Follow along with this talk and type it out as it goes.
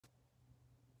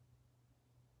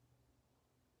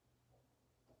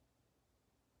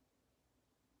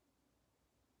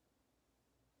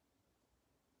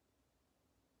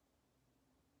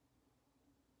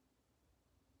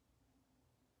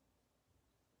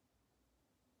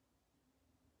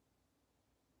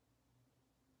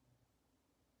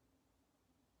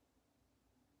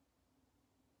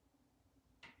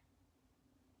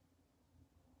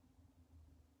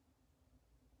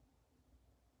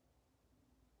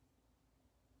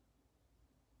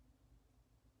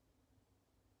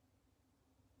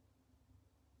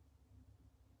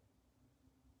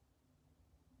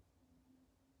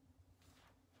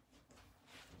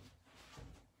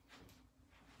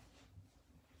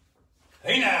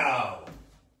Hey now,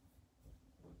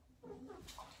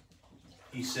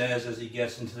 he says as he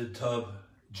gets into the tub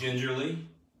gingerly.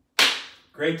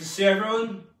 Great to see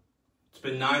everyone. It's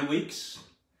been 9 weeks.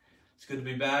 It's good to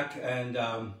be back, and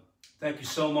thank you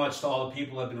so much to all the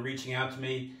people who have been reaching out to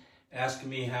me, asking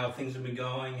me how things have been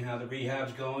going, how the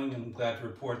rehab's going. I'm glad to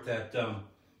report that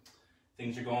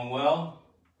things are going well,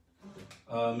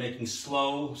 making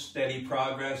slow, steady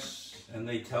progress, and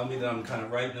they tell me that I'm kind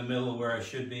of right in the middle of where I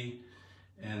should be,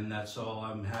 and that's all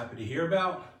I'm happy to hear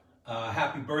about.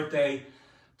 Happy birthday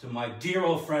to my dear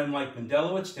old friend Mike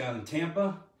Mendelowitz down in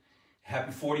Tampa.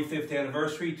 Happy 45th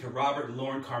anniversary to Robert and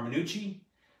Lauren Carmenucci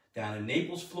down in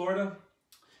Naples, Florida.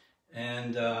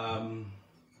 And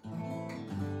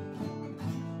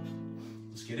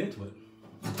let's get into it.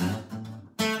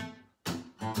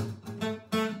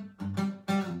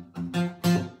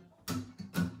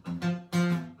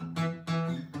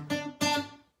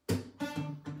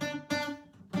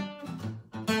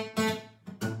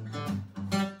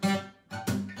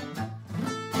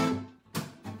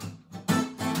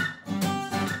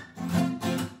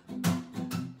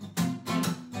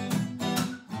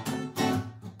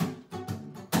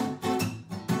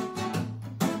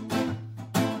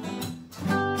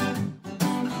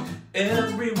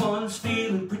 Everyone's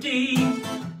feeling pretty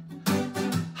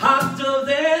hotter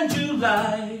than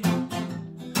July.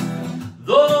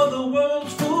 Though the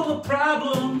world's full of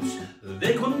problems,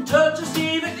 they couldn't touch us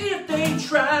even if they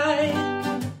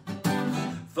tried.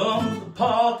 From the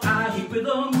park I hear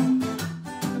rhythm,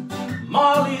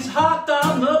 Molly's hot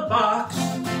on the box.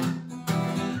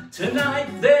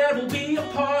 Tonight there will be a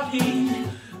party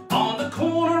on the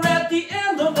corner at the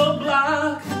end of the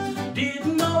block.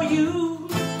 Didn't know you.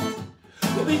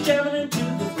 We'll be jamming into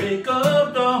the break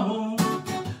of dawn.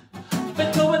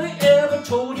 But nobody ever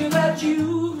told you that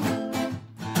you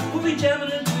will be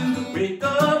jamming into the break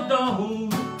of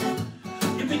dawn.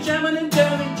 You'll be jamming and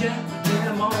jamming, jamming,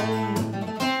 jam on.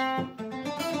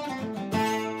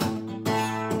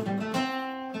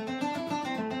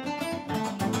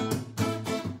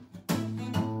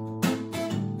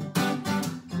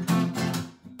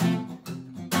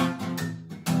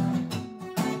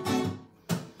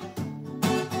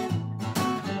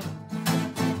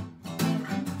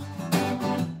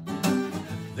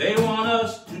 They want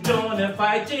us to join their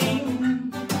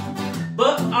fighting,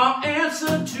 but our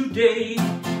answer today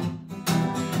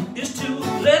is to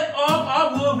let all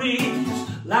our worries,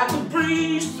 like a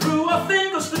breeze through our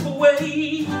fingers, slip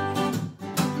away.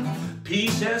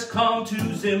 Peace has come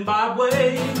to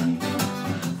Zimbabwe.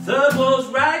 Third was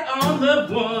right on the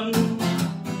one.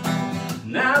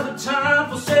 Now the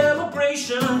time for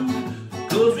celebration,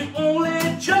 'cause we've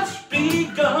only just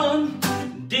begun.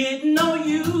 Didn't know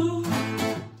you.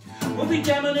 We'll be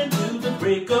jamming into the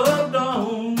break of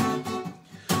dawn.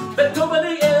 But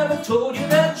nobody ever told you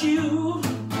that you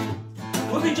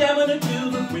will be jamming into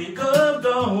the break of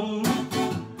dawn.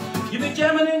 You'll be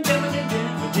jamming and jamming and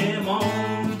jamming, jam on.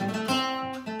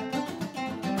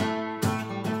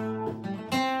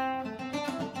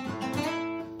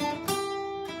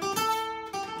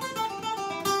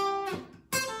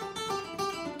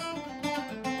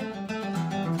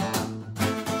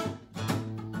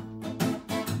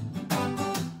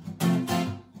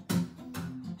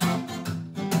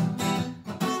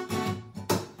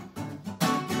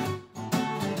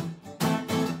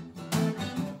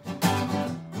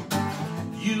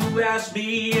 You ask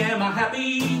me, am I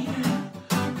happy?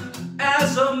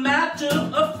 As a matter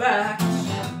of fact,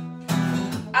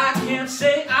 I can't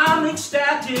say I'm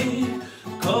ecstatic,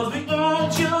 'cause we all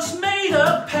just made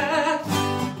a pact.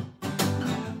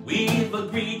 We've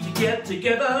agreed to get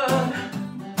together,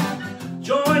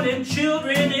 joining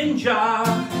children in jar.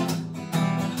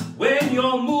 When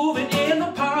you're moving in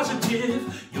the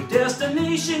positive, your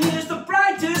destination is the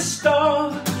brightest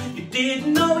star. You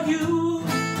didn't know you.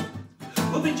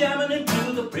 We'll be jamming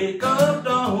into the break of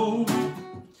dawn.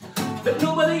 But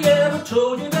nobody ever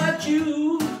told you that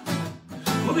you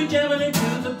will be jamming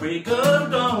into the break of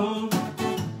dawn.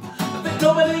 But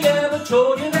nobody ever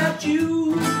told you that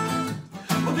you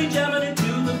will be jamming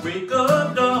into the break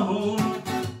of dawn.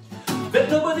 But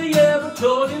nobody ever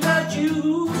told you that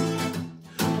you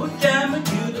will jam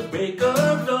into the break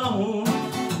of dawn.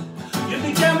 You'll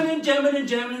be jamming and jamming and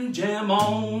jamming and jam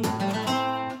on.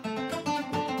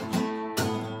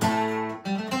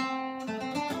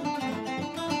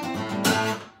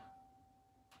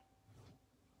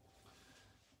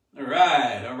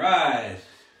 All right.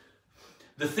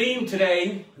 The theme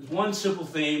today is one simple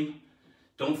theme: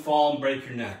 don't fall and break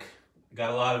your neck. I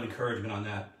got a lot of encouragement on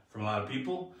that from a lot of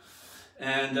people.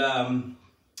 And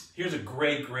here's a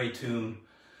great tune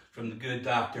from the good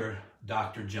doctor,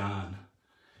 Dr. John,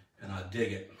 and I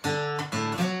dig it.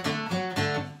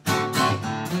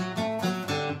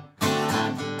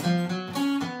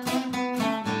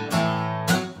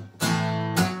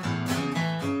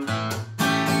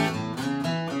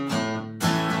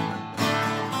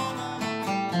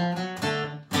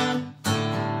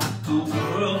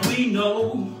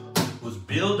 Was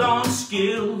built on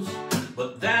skills,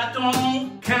 but that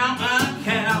don't count, I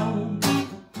count.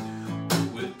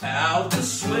 Without the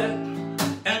sweat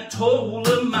and toil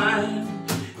of mine,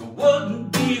 it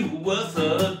wouldn't be worth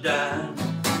a dime.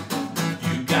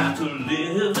 You got to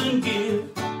live and give,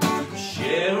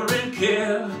 share and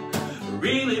care,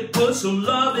 really put some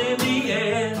love in the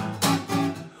air.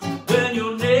 When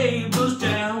your neighbor's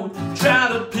down, try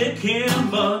to pick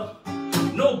him up.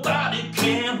 Nobody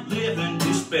can live in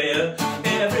despair.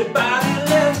 Everybody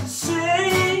let's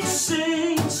sing,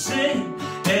 sing, sing.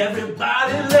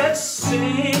 Everybody let's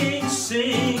sing,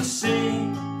 sing,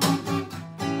 sing.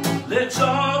 Let's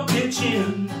all pitch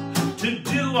in to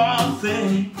do our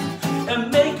thing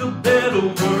and make a better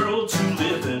world to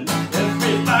live in.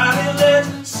 Everybody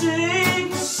let's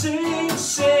sing, sing,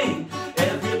 sing.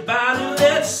 Everybody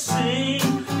let's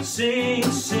sing, sing,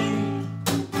 sing.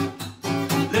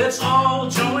 Let's all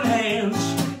join hands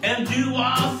and do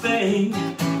our thing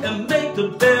and make the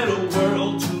better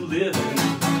world to live in.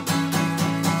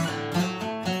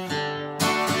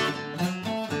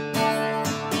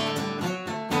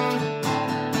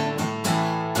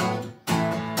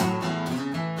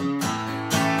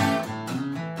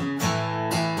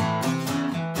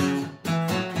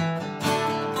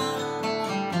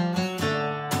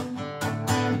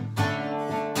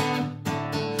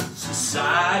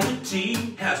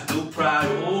 Society has no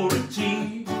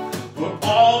priority. We're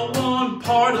all one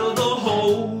part of the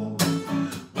whole.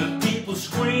 When people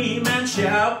scream and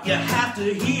shout, you have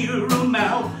to hear them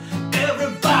out.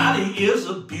 Everybody is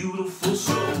a beautiful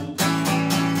soul.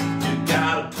 You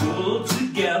gotta pull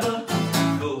together,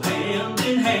 go hand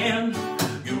in hand.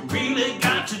 You really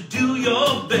got to do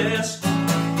your best.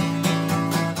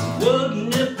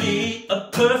 Wouldn't it be a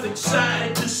perfect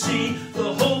sight to see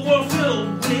the whole world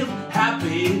filled with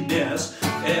happiness?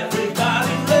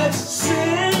 Everybody let's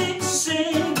sing,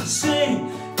 sing,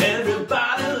 sing.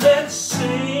 Everybody let's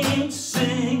sing,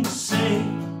 sing,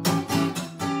 sing.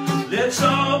 Let's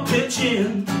all pitch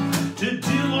in to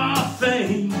do our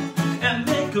thing and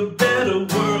make a better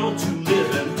world to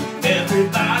live in.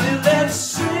 Everybody let's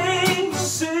sing,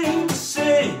 sing,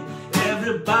 sing.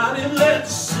 Everybody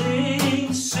let's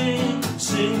sing, sing,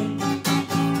 sing.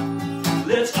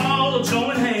 Let's all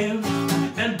join hands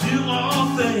and do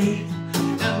our thing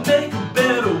and make a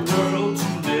better world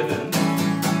to live in.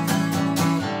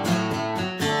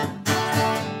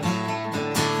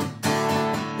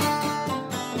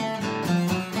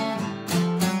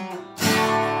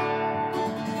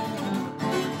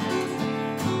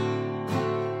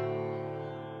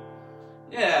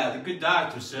 Yeah, the good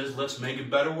doctor says, let's make a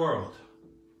better world.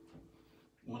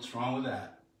 What's wrong with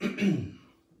that?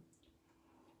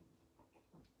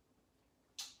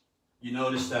 You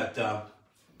notice that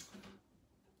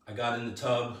I got in the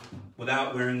tub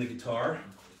without wearing the guitar,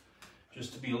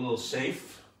 just to be a little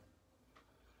safe.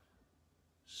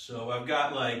 So I've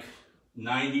got like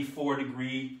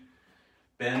 94-degree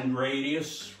bend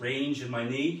radius range in my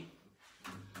knee.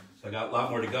 So I got a lot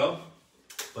more to go,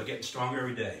 but getting stronger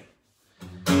every day.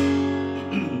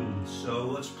 So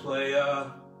let's play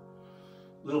a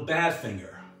little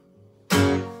Badfinger.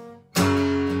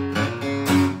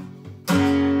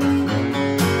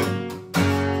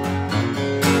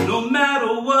 No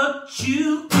matter what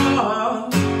you are,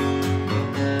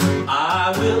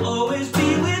 I will always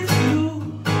be with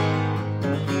you.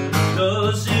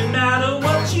 Doesn't matter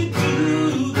what you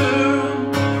do,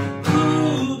 girl.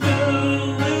 Ooh,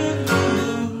 girl, with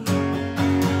you.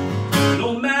 No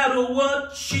matter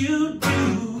what you do,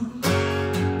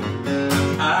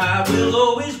 I will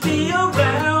always be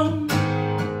around.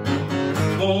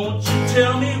 Won't you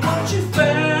tell me what you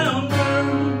found, girl?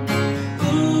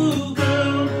 Ooh,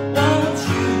 girl, won't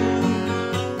you?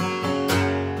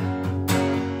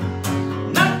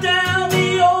 Knock down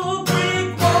the old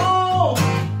brick wall,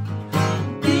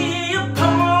 be a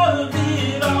part of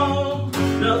it all.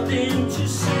 Nothing to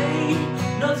say,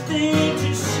 nothing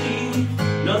to see,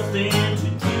 nothing to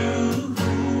do.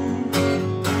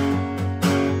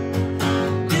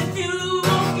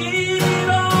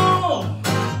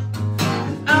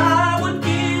 I would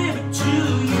give it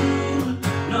to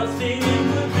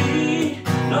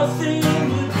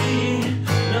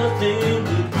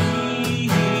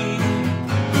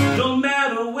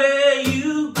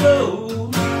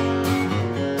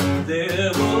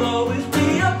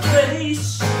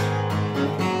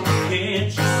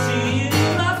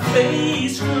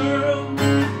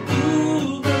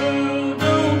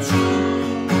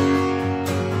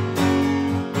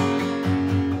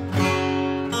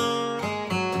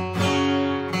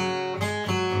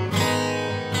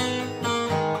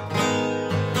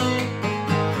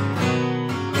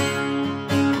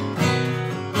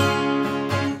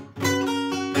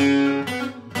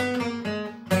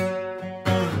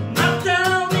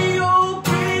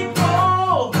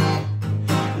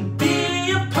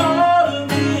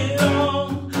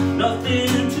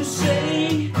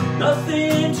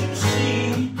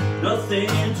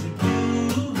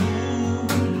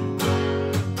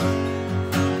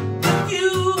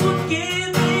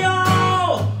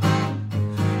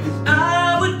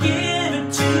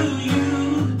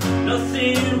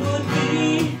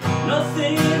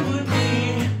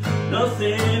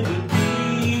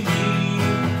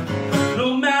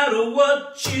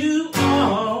what you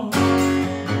are.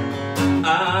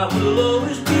 I will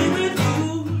always be with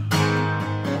you.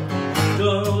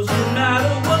 Doesn't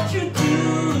matter what you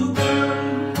do,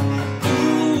 girl.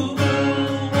 Ooh,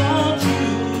 girl, want you.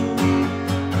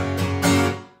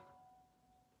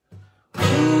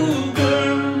 Ooh,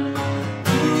 girl,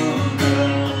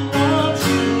 want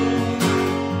you.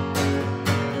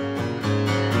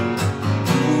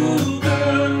 Ooh,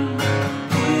 girl,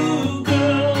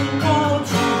 want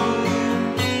you.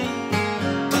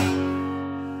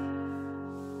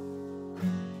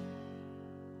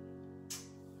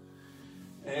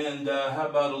 And how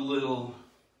about a little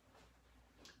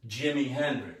Jimi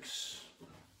Hendrix?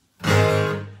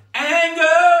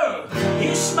 Anger,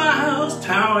 he smiles,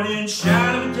 towering and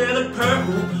shining with deadly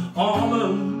purple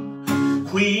armor.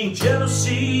 Queen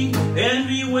jealousy,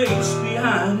 envy waits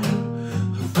behind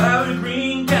him. Her fiery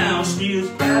green gown steers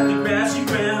at the grassy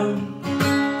ground.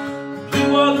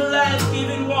 Blue are the lights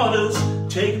giving waters,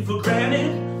 taken for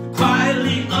granted,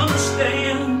 quietly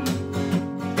understand.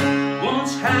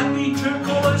 Once happy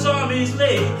turquoise armies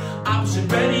lay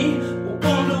opposite ready,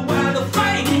 wonder why the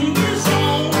fighting is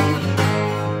on.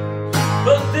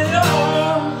 But they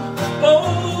are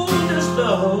bold as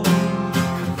love.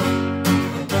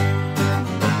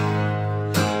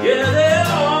 Yeah, they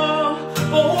are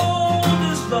bold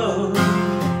as love.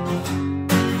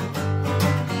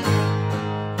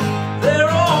 They're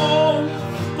all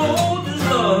bold as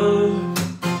love.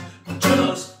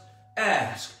 Just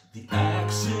ask the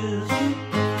axes.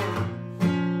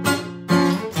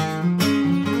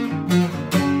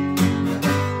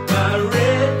 My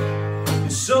red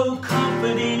is so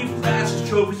confident, he flashes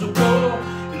trophies of war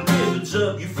and ribbons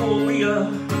of euphoria.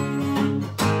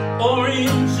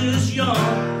 Orange is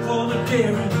young for the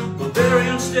daring, but very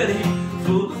unsteady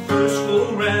for the first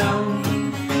go round.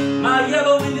 My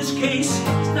yellow in this case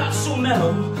is not so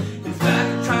mellow. In fact,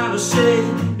 I'm trying to say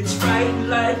it's frightened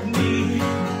like me.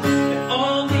 And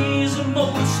all these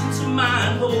emotions of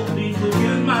mine hold me to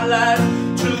give my life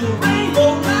to the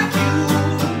rainbow like you.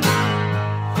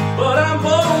 But I'm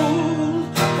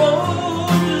bold,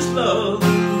 bold as love.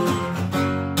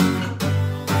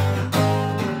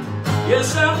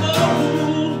 Yes, I'm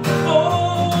bold,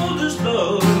 bold as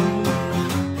love.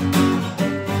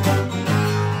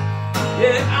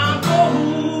 Yeah, I'm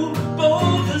bold,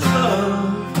 bold as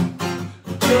love.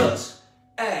 Just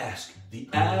ask the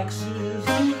axes.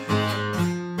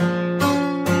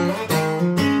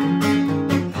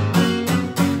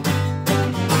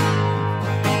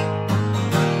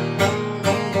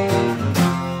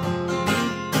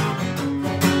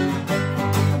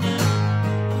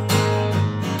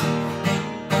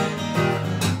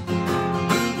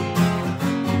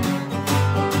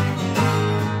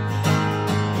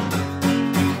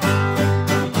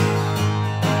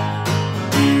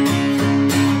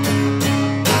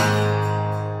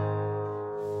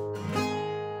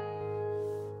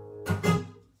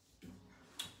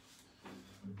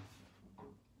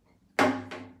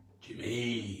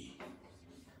 Jimmy.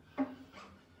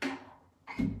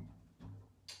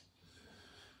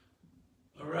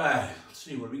 All right, let's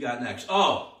see what we got next.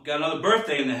 Oh, we got another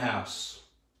birthday in the house.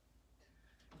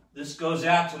 This goes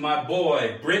out to my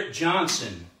boy, Britt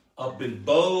Johnson, up in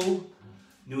Bow,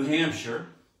 New Hampshire.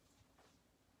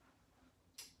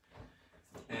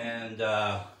 And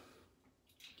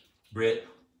Britt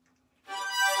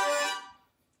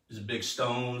is a big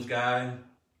Stones guy,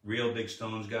 real big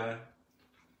Stones guy.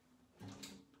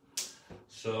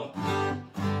 So,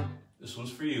 this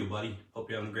one's for you, buddy. Hope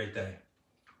you're having a great day.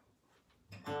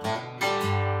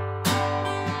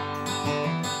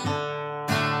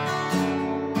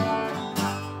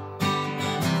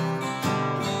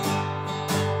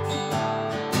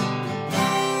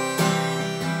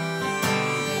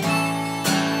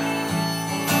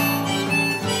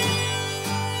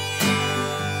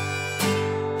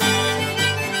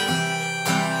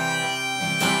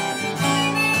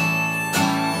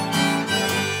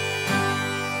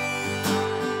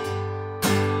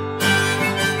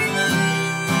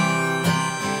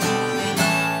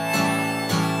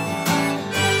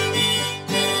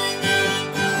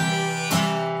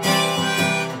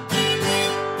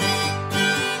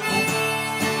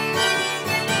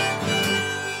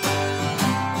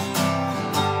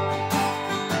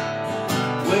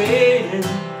 Wading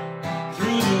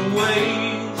through the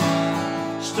waves,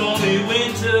 stormy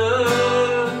winter,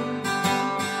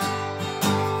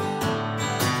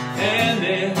 and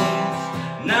there's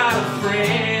not a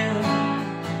friend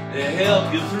to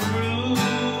help you through.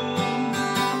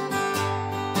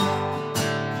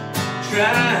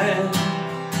 Try and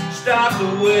stop the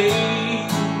wave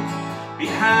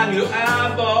behind your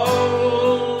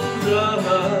eyeballs.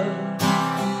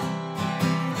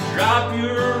 Drop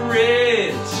your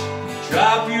reds,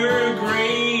 drop your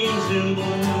greens and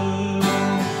blues.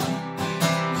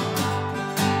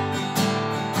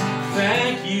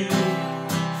 Thank you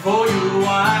for your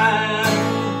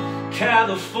wine,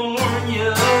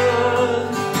 California.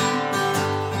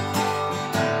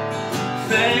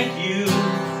 Thank you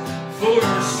for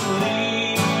your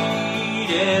sweet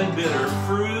and bitter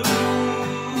fruit.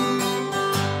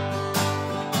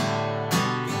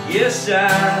 Yes,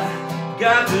 I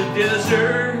got the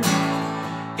desert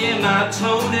in my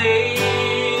toenails,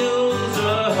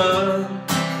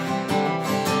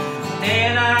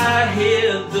 and I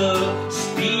hid the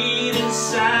speed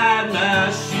inside my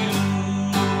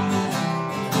shoes.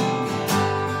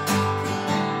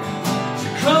 So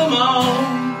come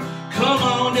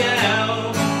on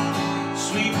down,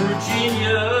 sweet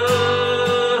Virginia.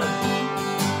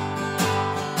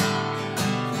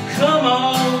 Come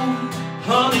on,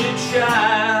 honey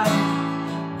child,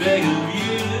 beg of you.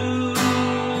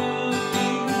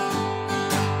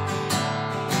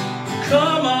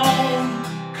 Come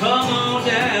on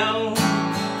down,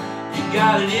 you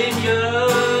got it in you.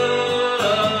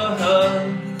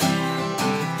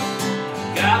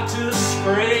 Got to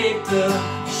scrape the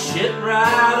shit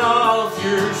right off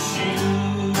your shoes.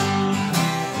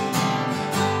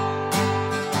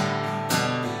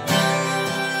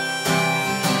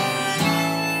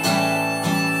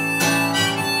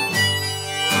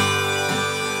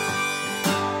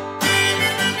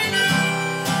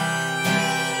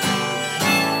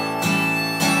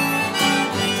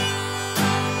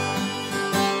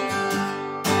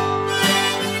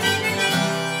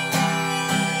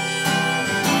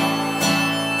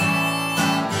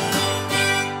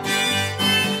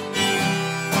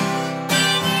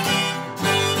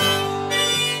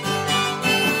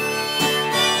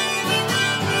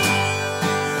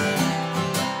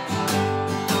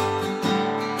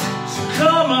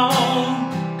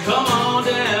 Come on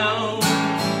down,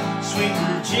 sweet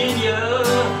Virginia.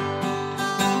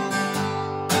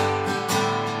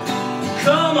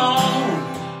 Come on,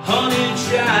 honey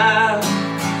child,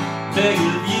 beg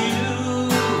of you.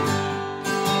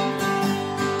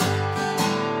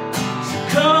 So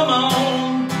come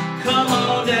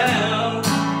on down,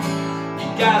 you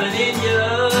got it in you.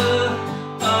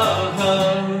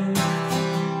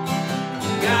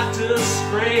 Got to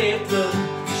scrape the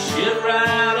shit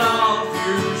right off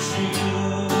your shoes.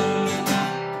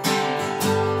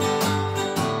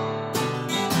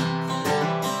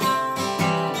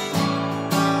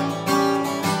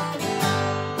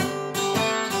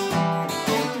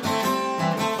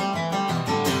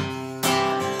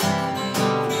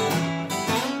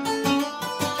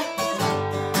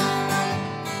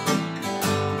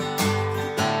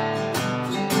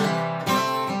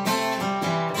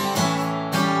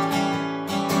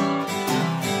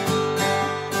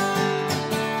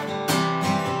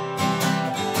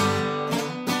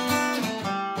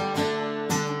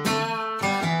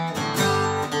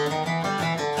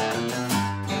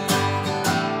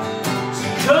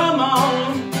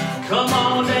 Come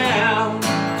on down,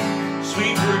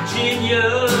 sweet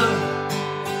Virginia.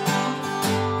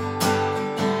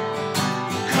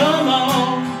 Come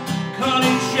on,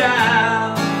 honey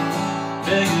child,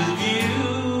 beg of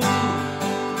you.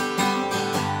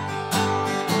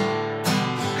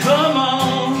 Come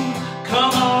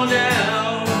on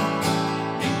down,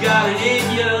 you got it in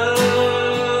you.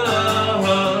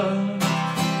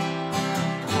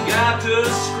 Got to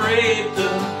scrape the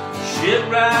shit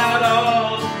right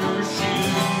off your shoes.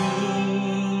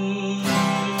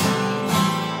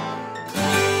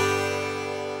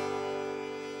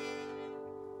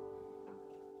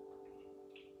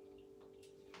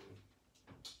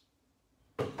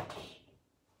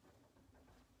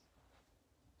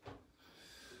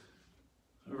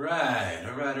 All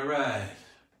right.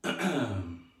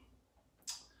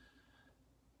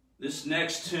 This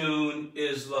next tune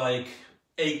is like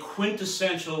a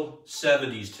quintessential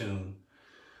 70s tune.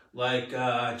 Like,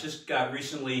 I just got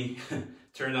recently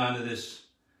turned on to this,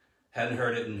 hadn't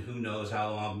heard it in who knows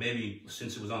how long, maybe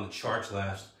since it was on the charts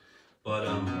last. But,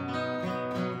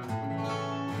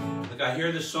 like, I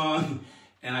hear this song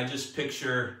and I just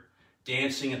picture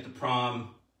dancing at the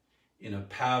prom in a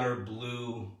powder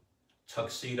blue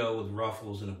tuxedo with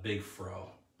ruffles and a big fro.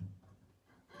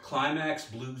 Climax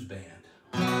Blues Band.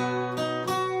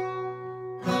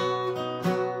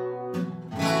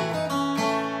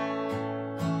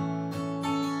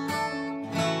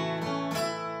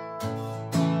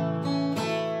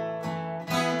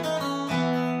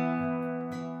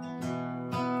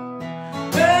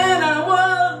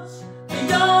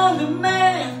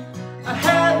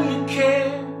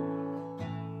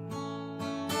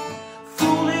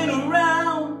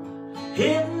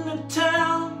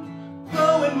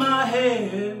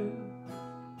 there.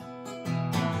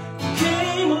 You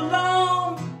came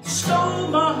along, stole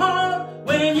my heart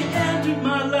when you entered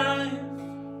my life.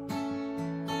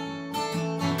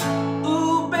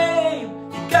 Ooh, babe,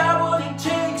 you got what it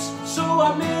takes, so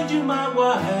I made you my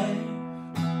wife.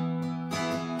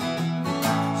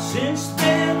 Since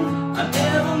then, I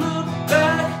never looked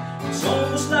back. It's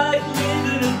almost like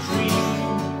living a dream.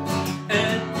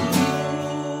 And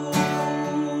ooh,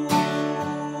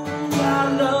 I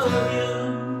love you.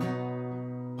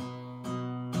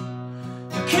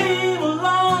 You came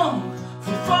along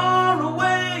from far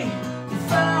away and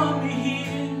found me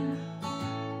here.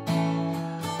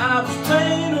 I was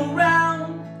playing around,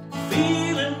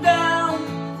 feeling down,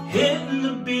 hitting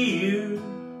the beer.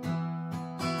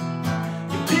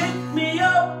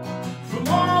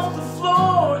 Off the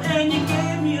floor and you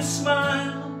gave me a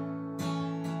smile.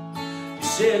 You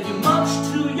said you're much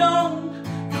too young,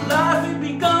 your life had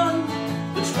begun,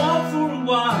 let's walk for a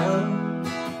while.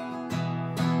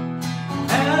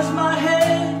 As my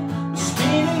head was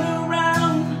spinning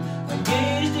around, I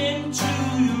gazed into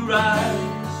your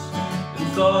eyes and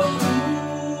thought, ooh,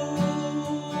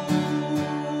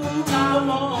 I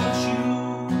want you.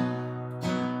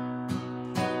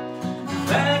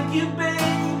 Thank you, babe,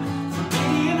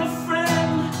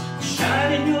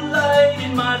 shining your light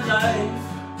in my life.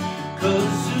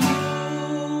 'Cause ooh,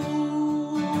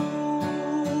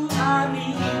 I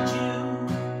need you.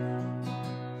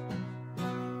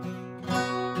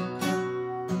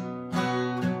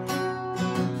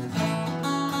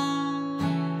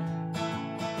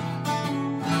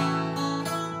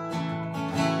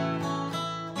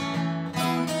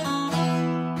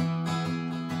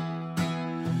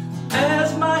 As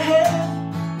my head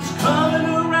was coming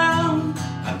around,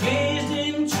 I gazed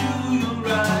into your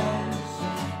eyes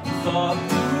and thought,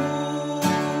 ooh,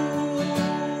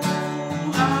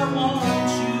 I want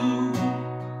you.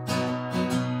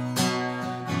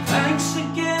 Thanks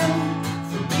again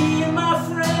for being my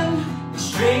friend and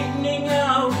straightening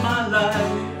out my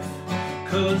life.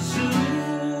 'Cause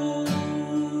ooh,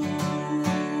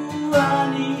 I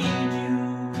need you.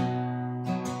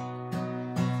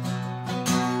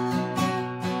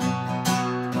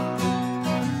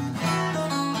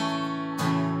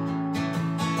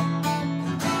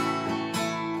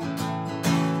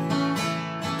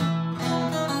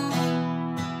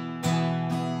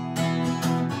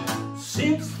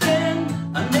 Since then,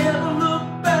 I never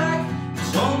looked back.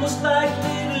 It's almost like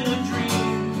living a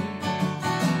dream.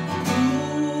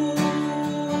 Ooh,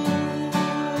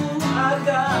 I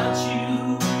got you.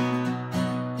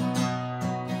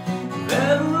 If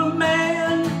ever a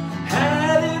man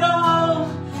had it all,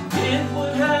 it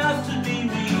would have to be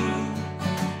me.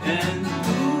 And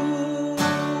ooh,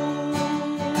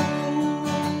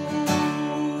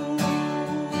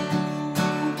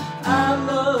 I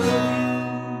love you.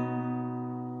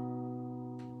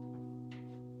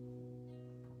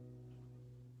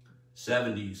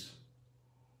 70s.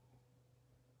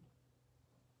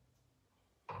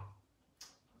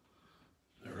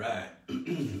 All right.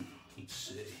 Let's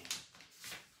see.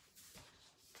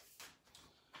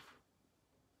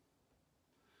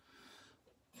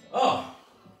 Oh,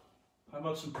 how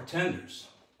about some Pretenders?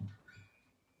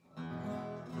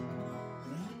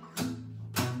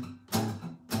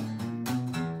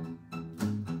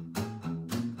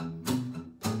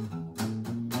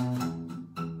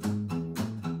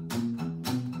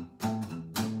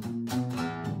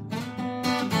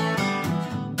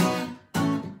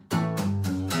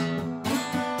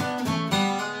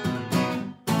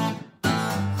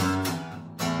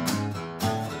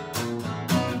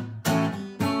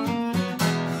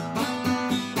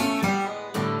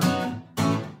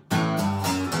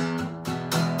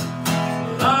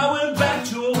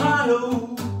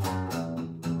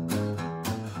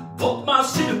 But my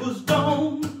city was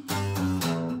gone.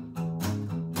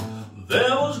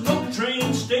 There was no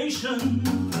train station.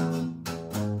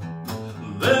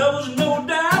 There was no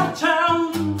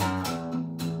downtown.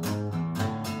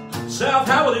 South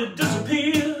Howard had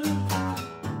disappeared.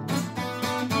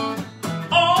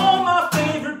 All my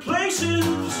favorite places,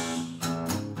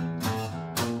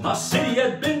 my city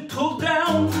had been pulled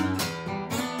down,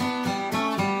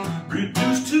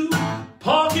 reduced to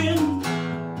parking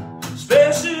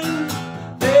spaces.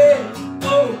 There's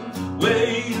no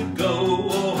way to go,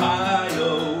 Ohio.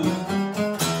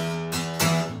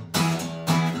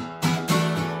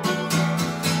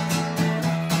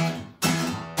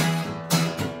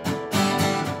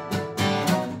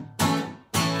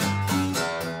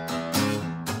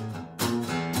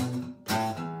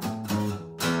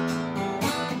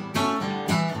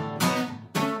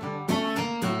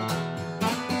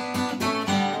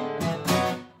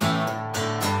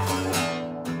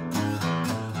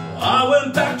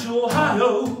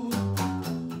 Ohio,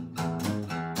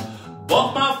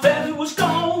 but my family was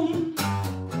gone.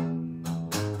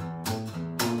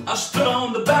 I stood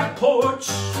on the back porch,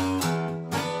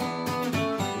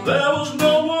 there was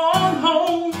no one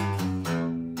home.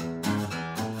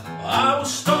 I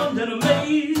was stunned and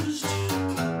amazed.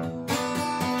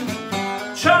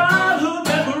 Childhood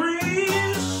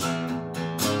memories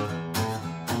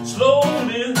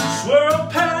slowly swirl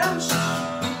past,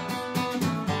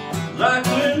 like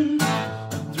wind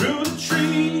through the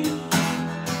tree.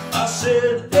 I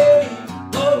said, hey,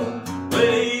 oh,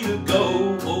 way to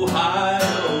go,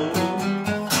 Ohio.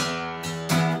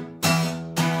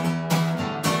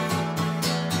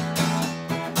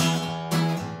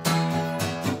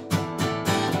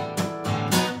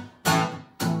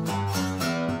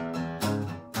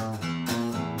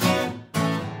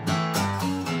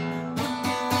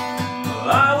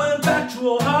 I went back to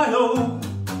Ohio,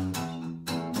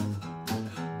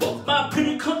 but my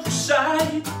pretty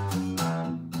countryside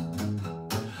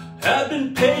had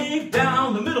been paved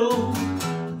down the middle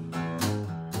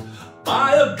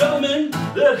by a government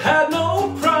that had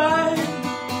no pride.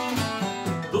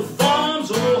 The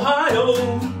farms of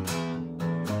Ohio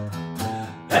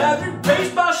had been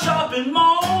replaced by shopping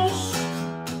malls,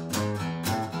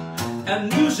 and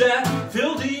news that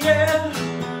filled the air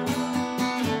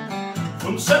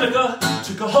from Seneca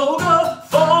to Cuyahoga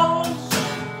Falls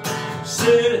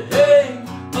said, hey,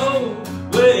 oh,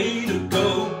 way to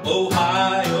go,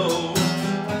 Ohio.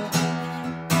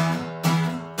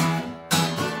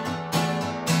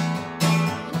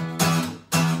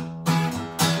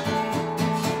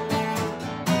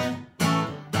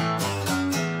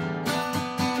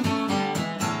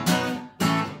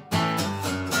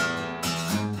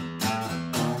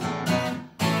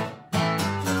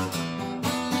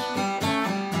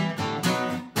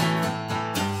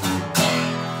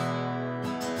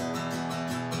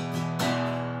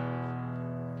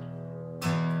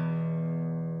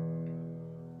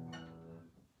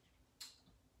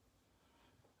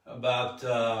 About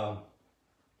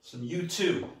some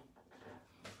U2.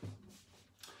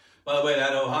 By the way,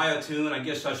 that Ohio tune, I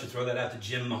guess I should throw that out to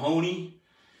Jim Mahoney.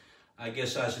 I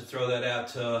guess I should throw that out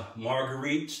to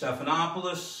Marguerite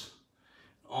Stephanopoulos,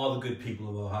 all the good people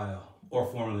of Ohio, or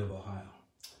formerly of Ohio.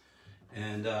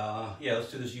 And yeah,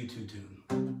 let's do this U2 tune.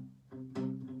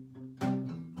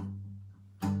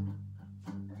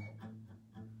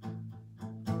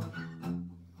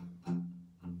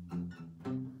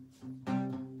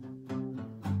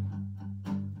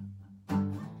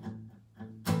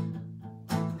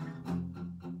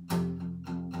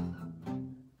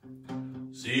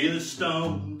 See the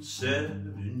stone set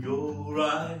in your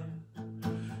eye,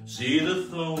 see the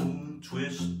thorn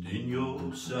twist in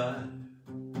your side.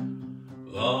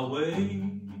 I'll wait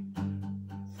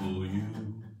for you.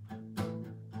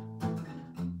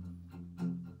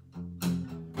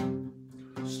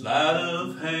 Sleight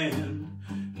of hand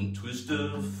and twist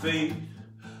of fate,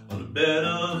 on a bed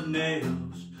of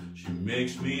nails she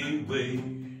makes me wait,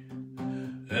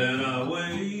 and I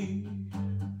wait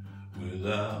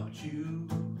without you.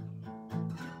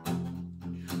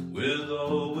 With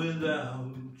or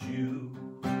without you,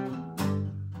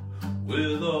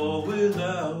 with or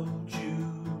without you.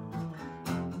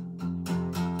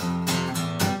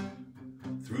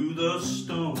 Through the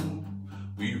storm,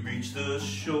 we reach the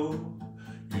shore.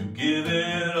 You give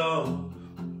it all,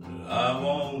 but I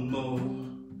want more,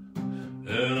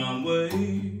 and I'm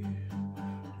waiting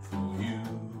for you.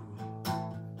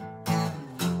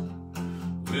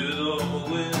 With or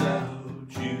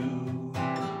without you.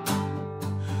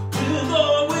 With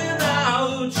or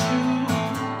without you,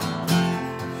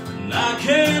 and I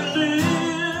can't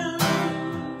live.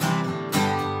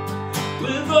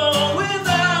 With or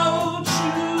without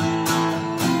you.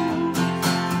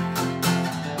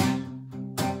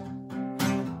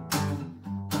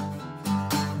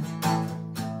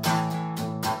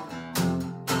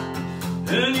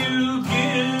 And you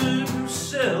give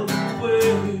yourself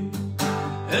away,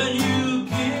 and you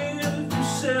give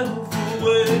yourself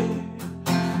away.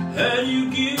 And you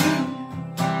give,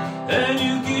 and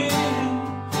you give,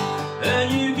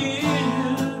 and you give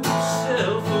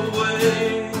yourself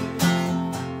away.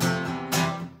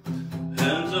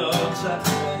 Hands are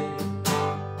tied,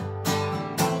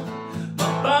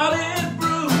 my body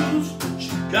bruised,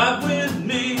 she got with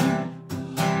me.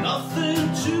 Nothing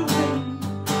to win,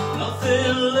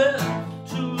 nothing left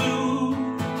to lose.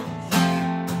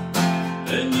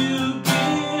 And you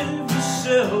give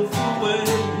yourself away.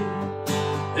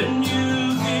 And you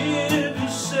give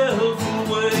yourself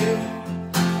away,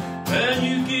 and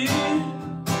you give,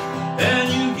 and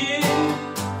you give,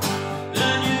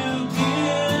 and you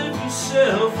give yourself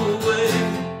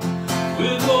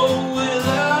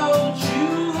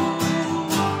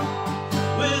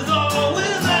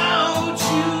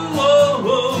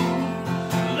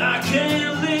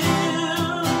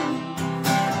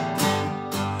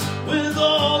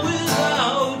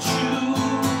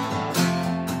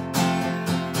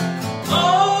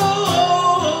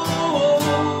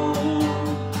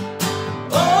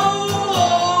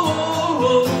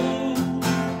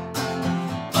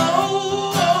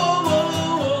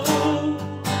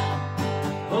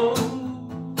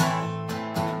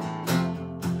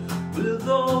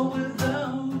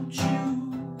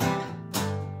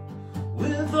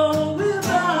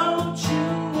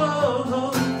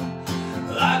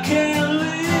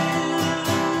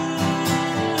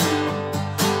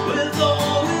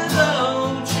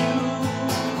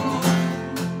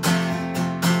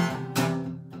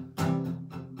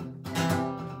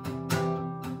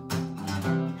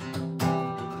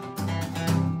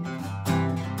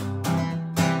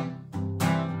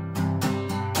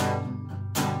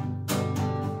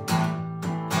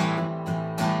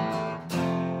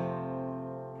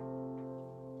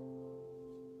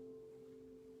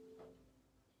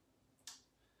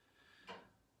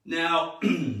Now,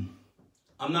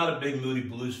 I'm not a big Moody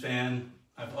blues fan.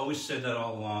 I've always said that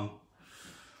all along.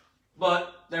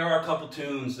 But there are a couple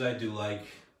tunes that I do like,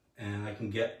 and I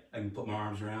can put my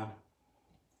arms around.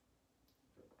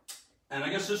 And I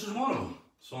guess this is one of them,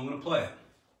 so I'm going to play it.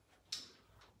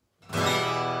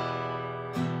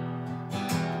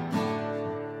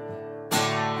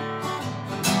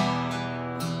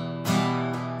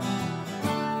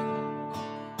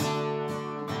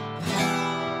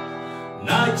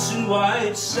 Nights in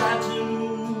white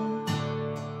satin,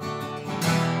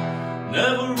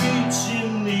 never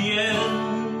reaching the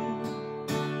end.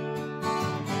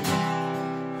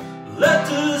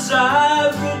 Letters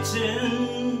I've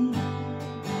written,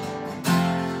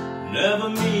 never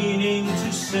meaning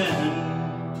to send.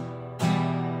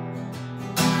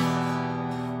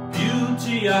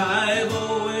 Beauty I've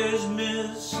always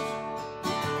missed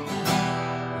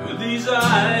with these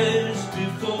eyes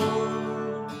before.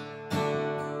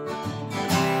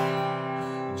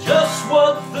 Just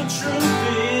what the truth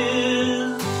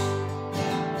is,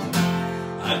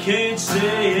 I can't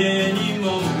say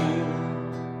anymore,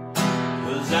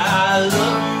 'cause I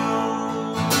love you.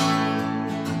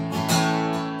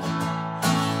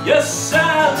 Yes, I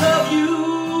love you.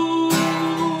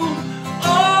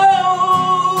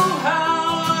 Oh, how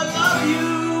I love you.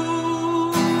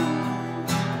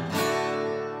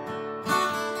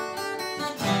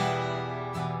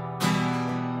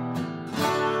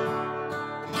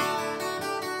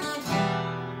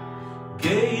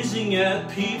 Gazing at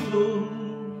people,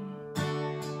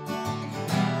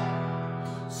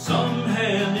 some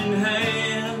hand in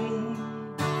hand,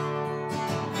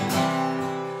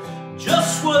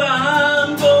 just what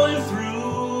I'm going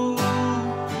through,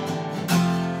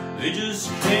 they just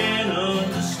can't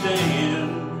understand.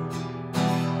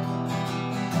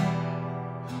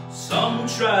 Some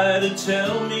try to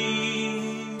tell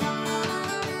me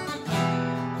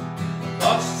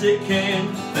thoughts they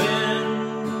can't bend.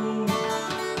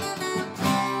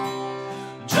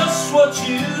 What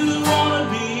you wanna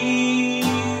be,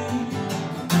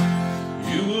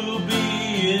 you will be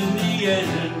in the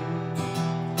end.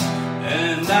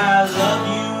 And I love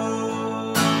you.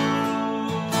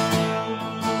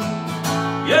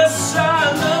 Yes, I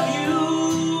love you.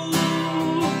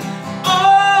 Oh,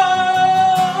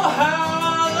 how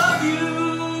I love you.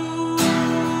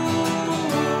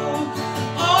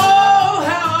 Oh,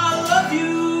 how I love you.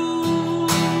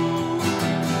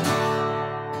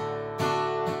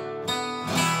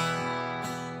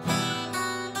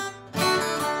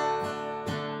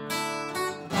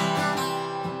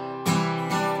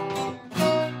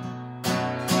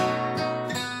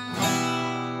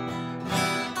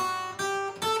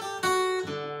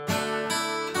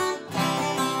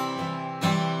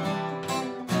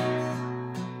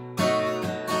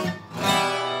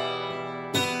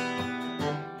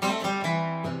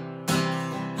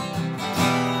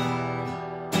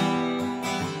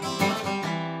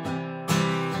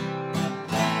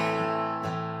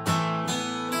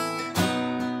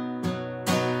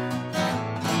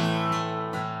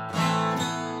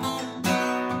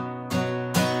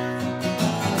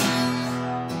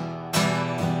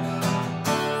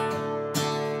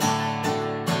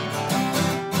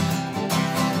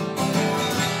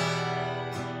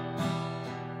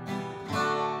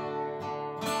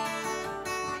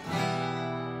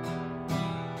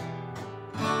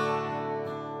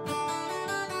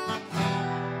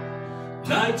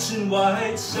 Nights in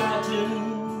white satin,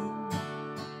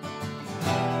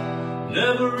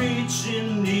 never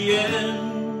reaching the end.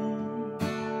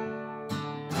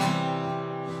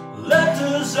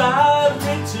 Letters I've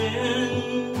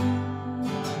written,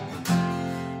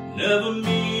 never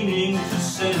meaning to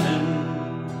send.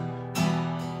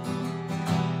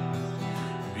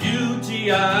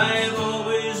 Beauty I've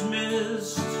always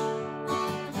missed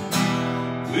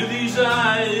with these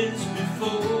eyes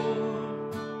before.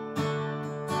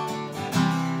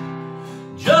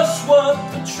 Just what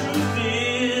the truth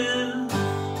is,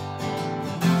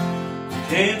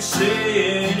 can't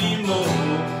say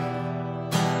anymore,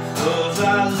 'cause I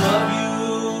love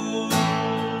you.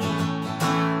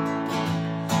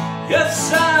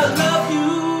 Yes, I love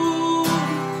you.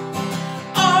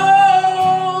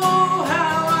 Oh,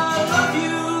 how I love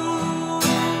you.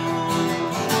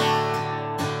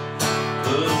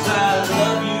 'Cause I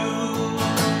love you.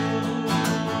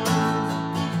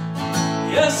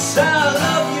 Yes, I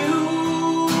love you.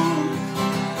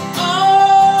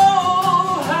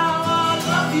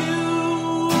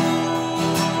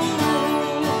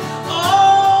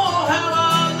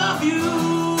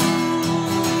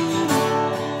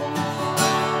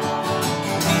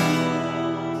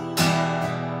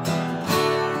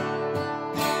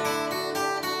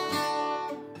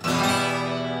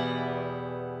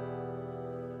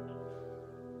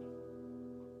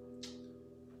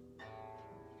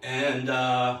 And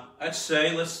I'd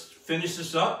say let's finish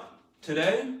this up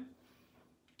today.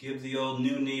 Give the old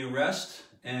new knee a rest.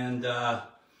 And I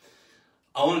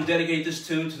want to dedicate this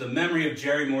tune to the memory of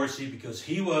Jerry Morrissey because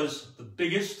he was the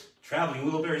biggest traveling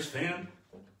Wilburys fan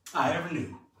I ever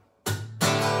knew.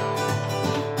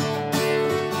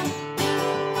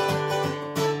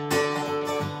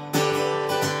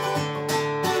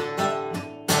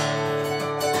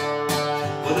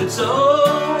 Well, it's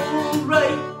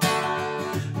alright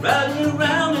riding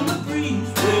around in the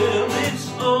breeze. Well, it's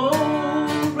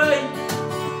alright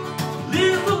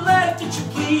live the life that you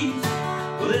please.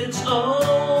 Well, it's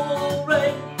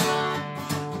alright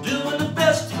doing the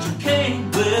best that you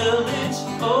can. Well, it's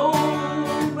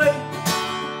alright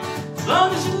as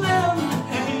long as you love the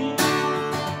pain.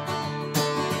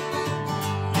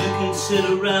 You can sit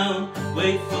around,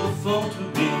 wait for the phone to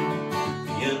ring,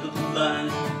 the end of the line,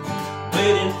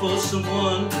 waiting for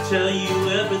someone to tell you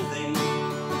everything.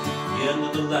 The end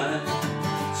of the line.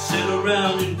 Sit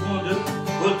around and wonder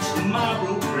what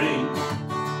tomorrow brings.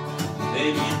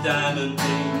 Maybe a diamond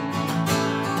ring.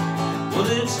 Well,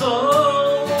 it's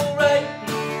alright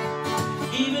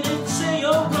even if you say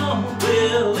you're wrong.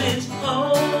 Well, it's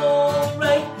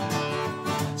alright.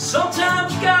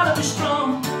 Sometimes you gotta be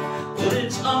strong. Well,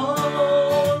 it's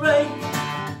alright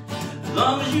as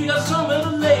long as you got somewhere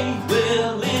to lay.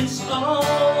 Well, it's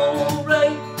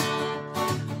alright.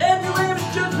 Everywhere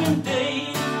is Judgment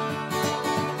Day.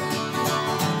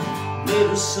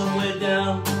 Maybe somewhere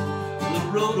down the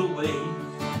road away,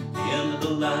 the end of the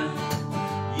line,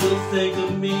 you'll think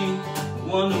of me,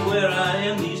 wonder where I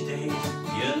am these days.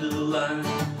 The end of the line.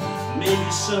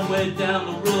 Maybe somewhere down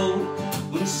the road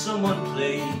when someone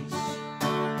plays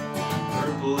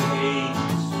Purple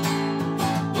Haze.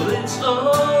 Well, it's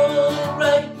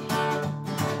alright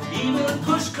even when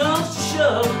push comes to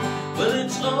shove. Well,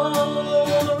 it's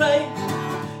alright.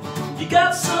 You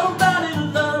got somebody to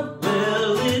love.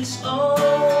 Well, it's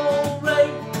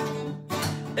alright.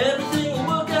 Everything will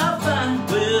work out fine.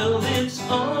 Well, it's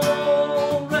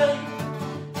alright.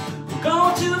 We're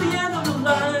going to the end of the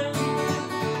line.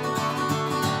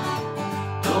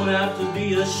 Don't have to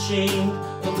be ashamed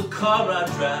of the car I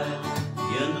drive. The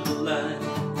end of the line.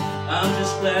 I'm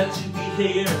just glad to be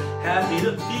here, happy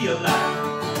to be alive.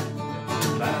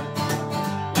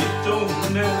 It don't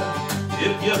matter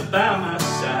if you're by my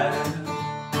side,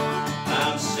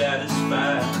 I'm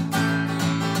satisfied.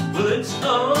 Well, it's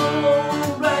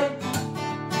alright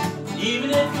even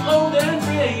if you're old and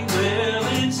gray. Well,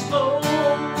 it's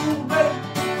alright,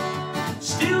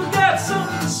 still got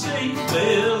something to say.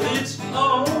 Well, it's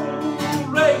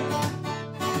alright,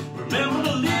 remember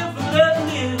to live and let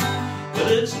live. Well,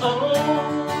 it's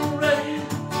alright,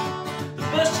 the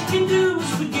best you can do is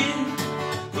forgive.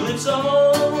 Well, it's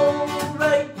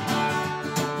alright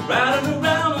riding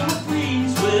around on the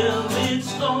breeze. Well,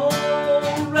 it's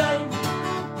alright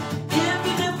if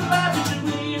you live the life that you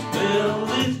live. Well,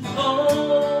 it's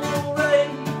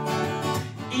alright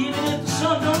even if the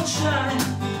sun don't shine.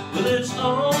 Well, it's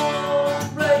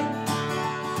alright.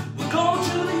 We're going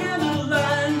to the end of the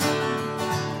line.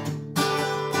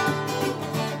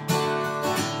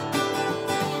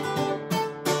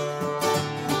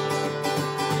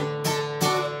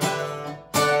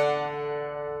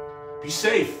 Be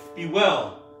safe, be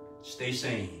well, stay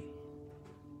sane.